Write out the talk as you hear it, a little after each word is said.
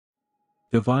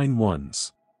Divine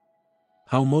Ones.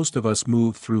 How most of us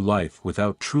move through life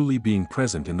without truly being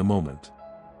present in the moment.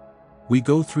 We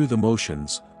go through the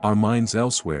motions, our minds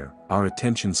elsewhere, our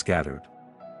attention scattered.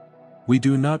 We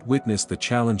do not witness the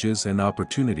challenges and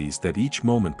opportunities that each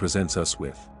moment presents us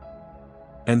with.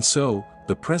 And so,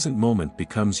 the present moment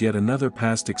becomes yet another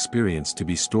past experience to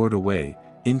be stored away,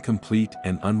 incomplete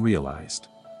and unrealized.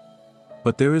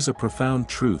 But there is a profound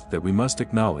truth that we must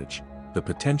acknowledge: the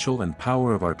potential and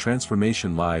power of our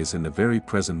transformation lies in the very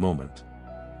present moment.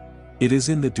 It is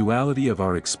in the duality of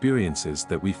our experiences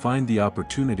that we find the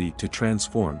opportunity to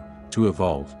transform, to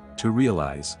evolve, to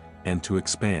realize, and to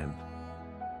expand.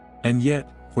 And yet,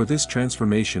 for this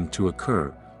transformation to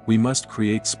occur, we must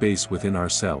create space within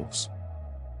ourselves.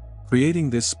 Creating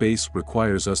this space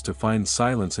requires us to find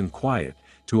silence and quiet,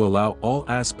 to allow all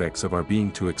aspects of our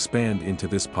being to expand into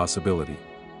this possibility.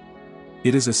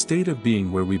 It is a state of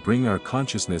being where we bring our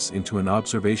consciousness into an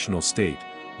observational state,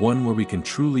 one where we can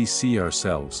truly see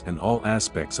ourselves and all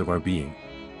aspects of our being.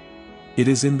 It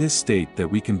is in this state that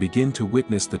we can begin to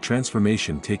witness the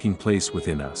transformation taking place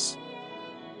within us.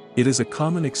 It is a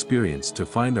common experience to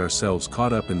find ourselves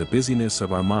caught up in the busyness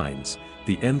of our minds,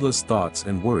 the endless thoughts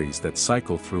and worries that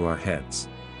cycle through our heads.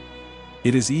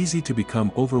 It is easy to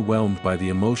become overwhelmed by the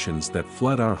emotions that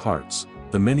flood our hearts,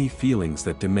 the many feelings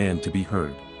that demand to be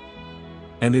heard.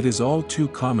 And it is all too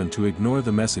common to ignore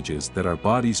the messages that our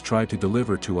bodies try to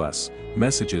deliver to us,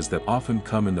 messages that often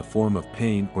come in the form of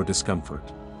pain or discomfort.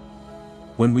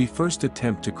 When we first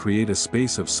attempt to create a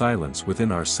space of silence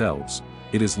within ourselves,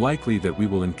 it is likely that we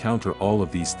will encounter all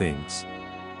of these things.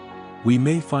 We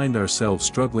may find ourselves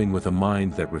struggling with a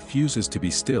mind that refuses to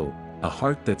be still, a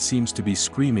heart that seems to be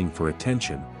screaming for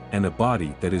attention, and a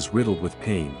body that is riddled with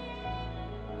pain.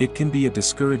 It can be a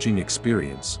discouraging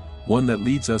experience, one that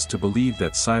leads us to believe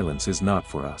that silence is not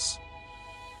for us.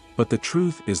 But the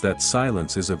truth is that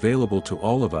silence is available to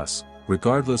all of us,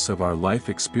 regardless of our life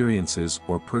experiences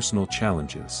or personal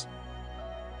challenges.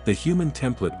 The human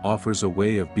template offers a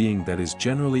way of being that is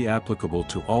generally applicable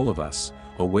to all of us,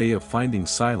 a way of finding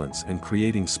silence and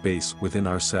creating space within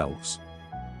ourselves.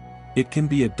 It can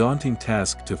be a daunting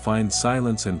task to find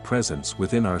silence and presence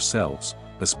within ourselves,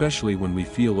 especially when we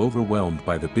feel overwhelmed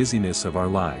by the busyness of our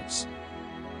lives.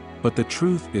 But the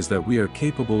truth is that we are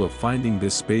capable of finding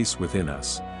this space within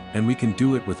us, and we can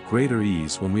do it with greater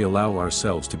ease when we allow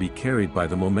ourselves to be carried by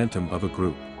the momentum of a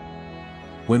group.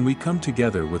 When we come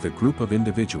together with a group of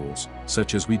individuals,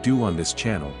 such as we do on this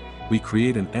channel, we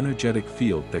create an energetic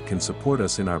field that can support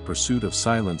us in our pursuit of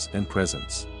silence and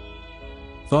presence.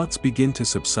 Thoughts begin to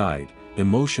subside,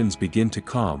 emotions begin to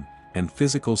calm, and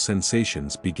physical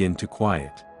sensations begin to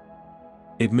quiet.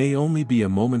 It may only be a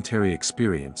momentary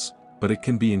experience, but it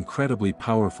can be incredibly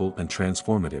powerful and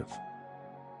transformative.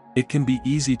 It can be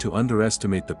easy to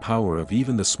underestimate the power of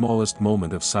even the smallest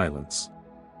moment of silence.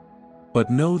 But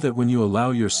know that when you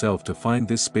allow yourself to find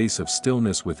this space of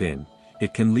stillness within,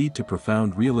 it can lead to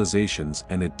profound realizations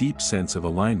and a deep sense of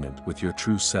alignment with your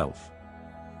true self.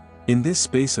 In this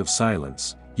space of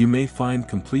silence, you may find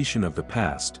completion of the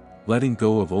past, letting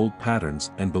go of old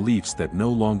patterns and beliefs that no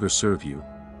longer serve you.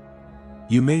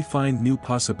 You may find new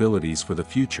possibilities for the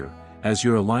future, as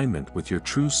your alignment with your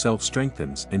true self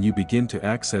strengthens and you begin to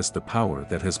access the power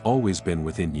that has always been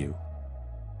within you.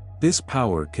 This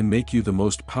power can make you the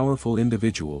most powerful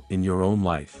individual in your own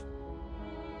life.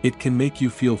 It can make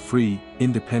you feel free,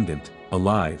 independent,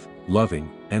 alive, loving,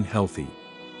 and healthy.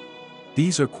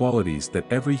 These are qualities that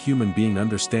every human being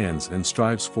understands and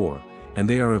strives for, and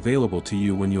they are available to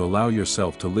you when you allow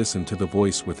yourself to listen to the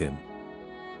voice within.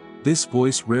 This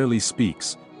voice rarely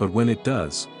speaks, but when it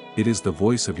does, it is the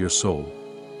voice of your soul.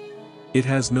 It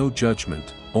has no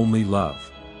judgment, only love.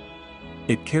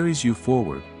 It carries you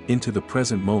forward, into the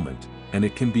present moment, and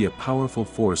it can be a powerful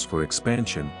force for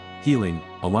expansion, healing,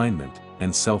 alignment,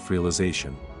 and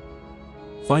self-realization.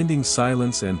 Finding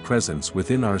silence and presence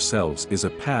within ourselves is a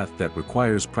path that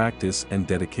requires practice and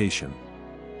dedication.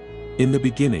 In the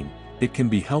beginning, it can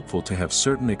be helpful to have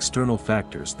certain external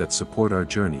factors that support our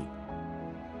journey.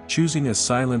 Choosing a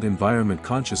silent environment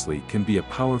consciously can be a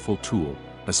powerful tool,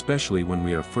 especially when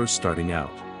we are first starting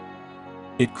out.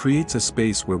 It creates a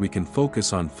space where we can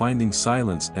focus on finding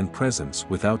silence and presence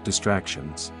without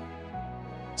distractions.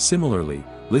 Similarly,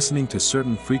 listening to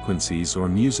certain frequencies or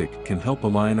music can help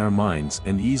align our minds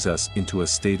and ease us into a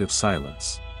state of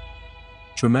silence.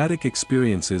 Traumatic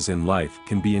experiences in life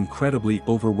can be incredibly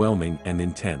overwhelming and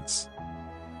intense.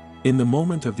 In the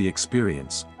moment of the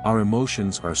experience, our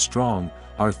emotions are strong,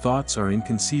 our thoughts are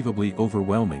inconceivably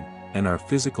overwhelming, and our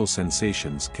physical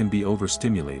sensations can be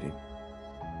overstimulating.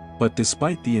 But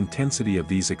despite the intensity of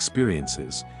these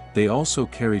experiences, they also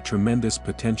carry tremendous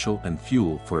potential and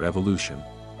fuel for evolution.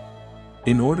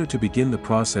 In order to begin the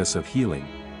process of healing,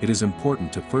 it is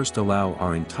important to first allow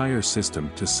our entire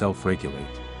system to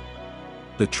self-regulate.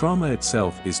 The trauma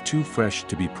itself is too fresh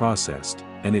to be processed,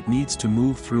 and it needs to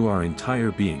move through our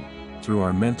entire being, through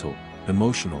our mental,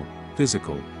 emotional,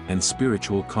 physical, and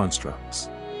spiritual constructs.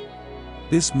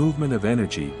 This movement of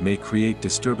energy may create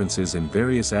disturbances in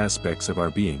various aspects of our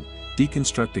being,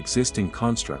 deconstruct existing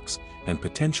constructs, and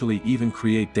potentially even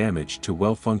create damage to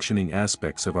well-functioning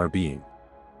aspects of our being.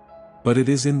 But it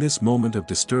is in this moment of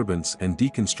disturbance and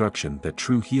deconstruction that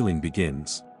true healing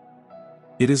begins.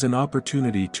 It is an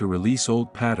opportunity to release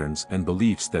old patterns and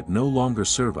beliefs that no longer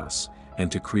serve us,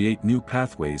 and to create new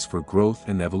pathways for growth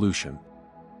and evolution.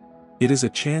 It is a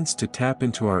chance to tap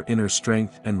into our inner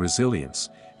strength and resilience,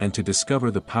 and to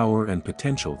discover the power and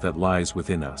potential that lies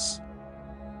within us.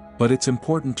 But it's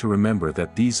important to remember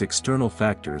that these external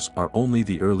factors are only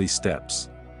the early steps.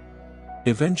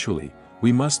 Eventually,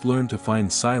 we must learn to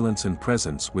find silence and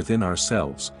presence within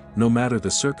ourselves, no matter the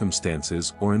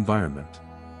circumstances or environment.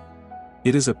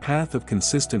 It is a path of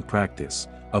consistent practice,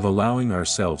 of allowing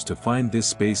ourselves to find this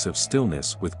space of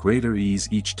stillness with greater ease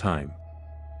each time.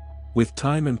 With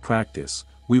time and practice,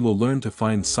 we will learn to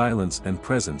find silence and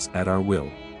presence at our will.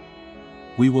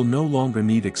 We will no longer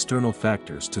need external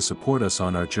factors to support us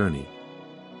on our journey.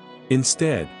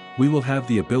 Instead, we will have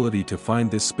the ability to find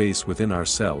this space within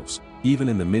ourselves, even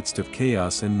in the midst of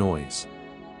chaos and noise.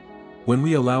 When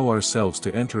we allow ourselves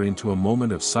to enter into a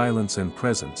moment of silence and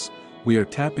presence, we are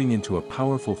tapping into a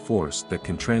powerful force that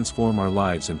can transform our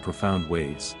lives in profound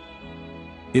ways.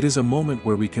 It is a moment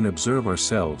where we can observe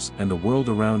ourselves and the world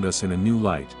around us in a new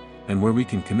light, and where we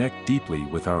can connect deeply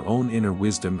with our own inner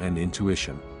wisdom and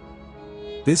intuition.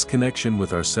 This connection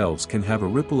with ourselves can have a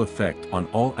ripple effect on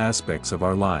all aspects of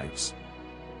our lives.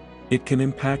 It can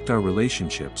impact our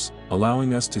relationships,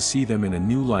 allowing us to see them in a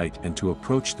new light and to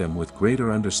approach them with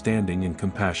greater understanding and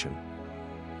compassion.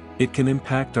 It can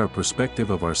impact our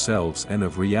perspective of ourselves and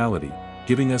of reality,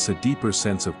 giving us a deeper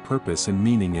sense of purpose and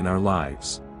meaning in our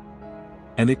lives.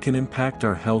 And it can impact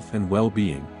our health and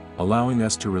well-being, allowing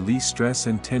us to release stress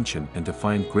and tension and to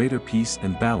find greater peace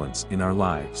and balance in our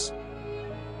lives.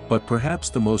 But perhaps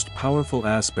the most powerful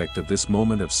aspect of this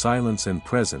moment of silence and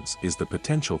presence is the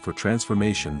potential for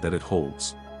transformation that it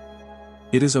holds.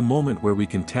 It is a moment where we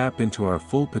can tap into our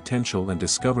full potential and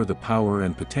discover the power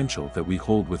and potential that we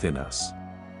hold within us.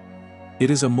 It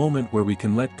is a moment where we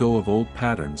can let go of old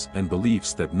patterns and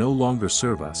beliefs that no longer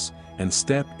serve us, and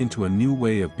step into a new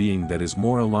way of being that is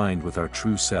more aligned with our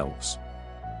true selves.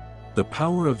 The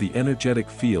power of the energetic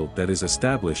field that is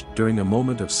established during a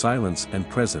moment of silence and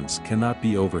presence cannot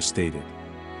be overstated.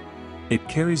 It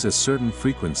carries a certain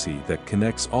frequency that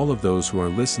connects all of those who are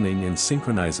listening and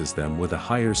synchronizes them with a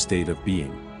higher state of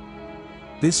being.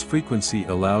 This frequency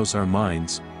allows our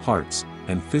minds, hearts,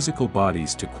 and physical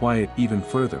bodies to quiet even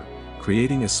further,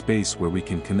 creating a space where we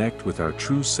can connect with our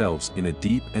true selves in a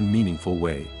deep and meaningful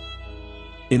way.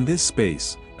 In this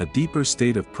space, a deeper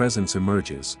state of presence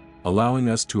emerges, allowing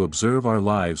us to observe our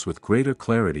lives with greater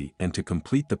clarity and to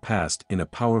complete the past in a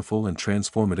powerful and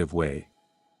transformative way.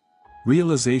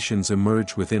 Realizations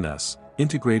emerge within us,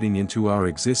 integrating into our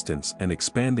existence and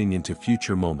expanding into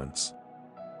future moments.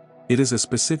 It is a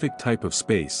specific type of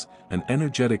space, an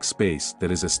energetic space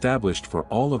that is established for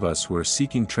all of us who are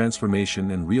seeking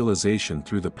transformation and realization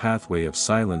through the pathway of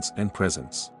silence and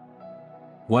presence.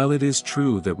 While it is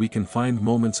true that we can find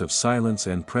moments of silence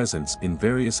and presence in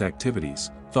various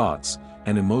activities, thoughts,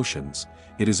 and emotions,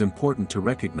 it is important to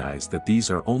recognize that these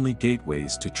are only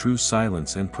gateways to true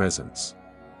silence and presence.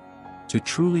 To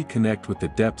truly connect with the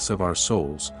depths of our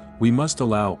souls, we must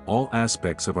allow all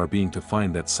aspects of our being to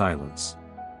find that silence.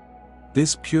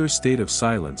 This pure state of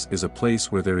silence is a place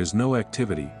where there is no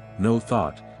activity, no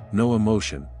thought, no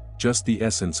emotion, just the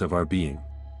essence of our being.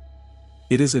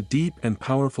 It is a deep and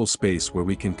powerful space where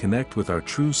we can connect with our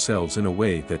true selves in a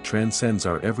way that transcends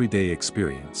our everyday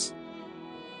experience.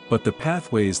 But the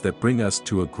pathways that bring us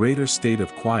to a greater state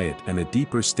of quiet and a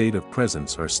deeper state of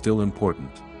presence are still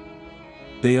important.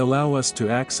 They allow us to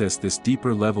access this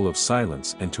deeper level of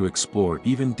silence and to explore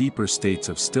even deeper states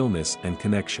of stillness and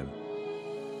connection.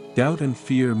 Doubt and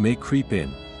fear may creep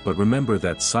in, but remember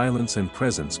that silence and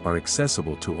presence are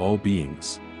accessible to all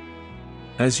beings.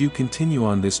 As you continue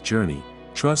on this journey,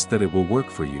 trust that it will work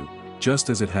for you, just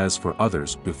as it has for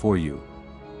others before you.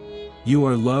 You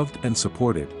are loved and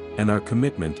supported, and our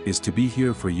commitment is to be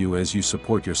here for you as you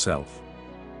support yourself.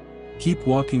 Keep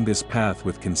walking this path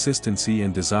with consistency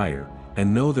and desire,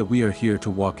 and know that we are here to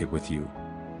walk it with you.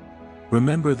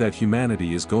 Remember that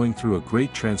humanity is going through a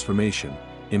great transformation,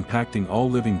 impacting all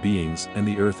living beings and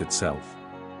the earth itself.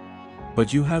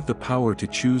 But you have the power to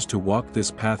choose to walk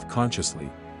this path consciously,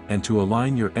 and to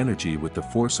align your energy with the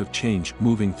force of change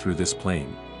moving through this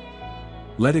plane.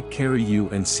 Let it carry you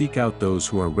and seek out those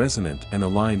who are resonant and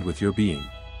aligned with your being.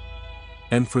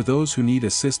 And for those who need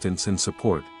assistance and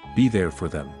support, be there for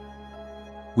them.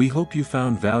 We hope you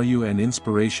found value and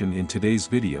inspiration in today's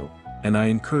video, and I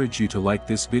encourage you to like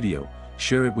this video,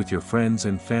 share it with your friends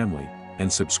and family,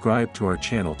 and subscribe to our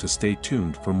channel to stay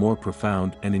tuned for more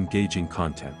profound and engaging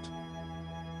content.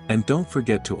 And don't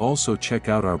forget to also check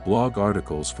out our blog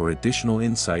articles for additional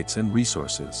insights and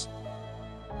resources.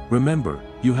 Remember,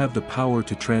 you have the power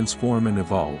to transform and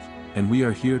evolve, and we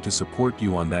are here to support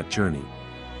you on that journey.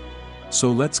 So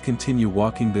let's continue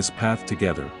walking this path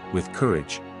together, with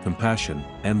courage, compassion,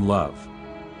 and love.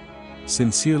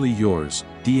 Sincerely yours,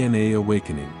 DNA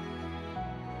Awakening.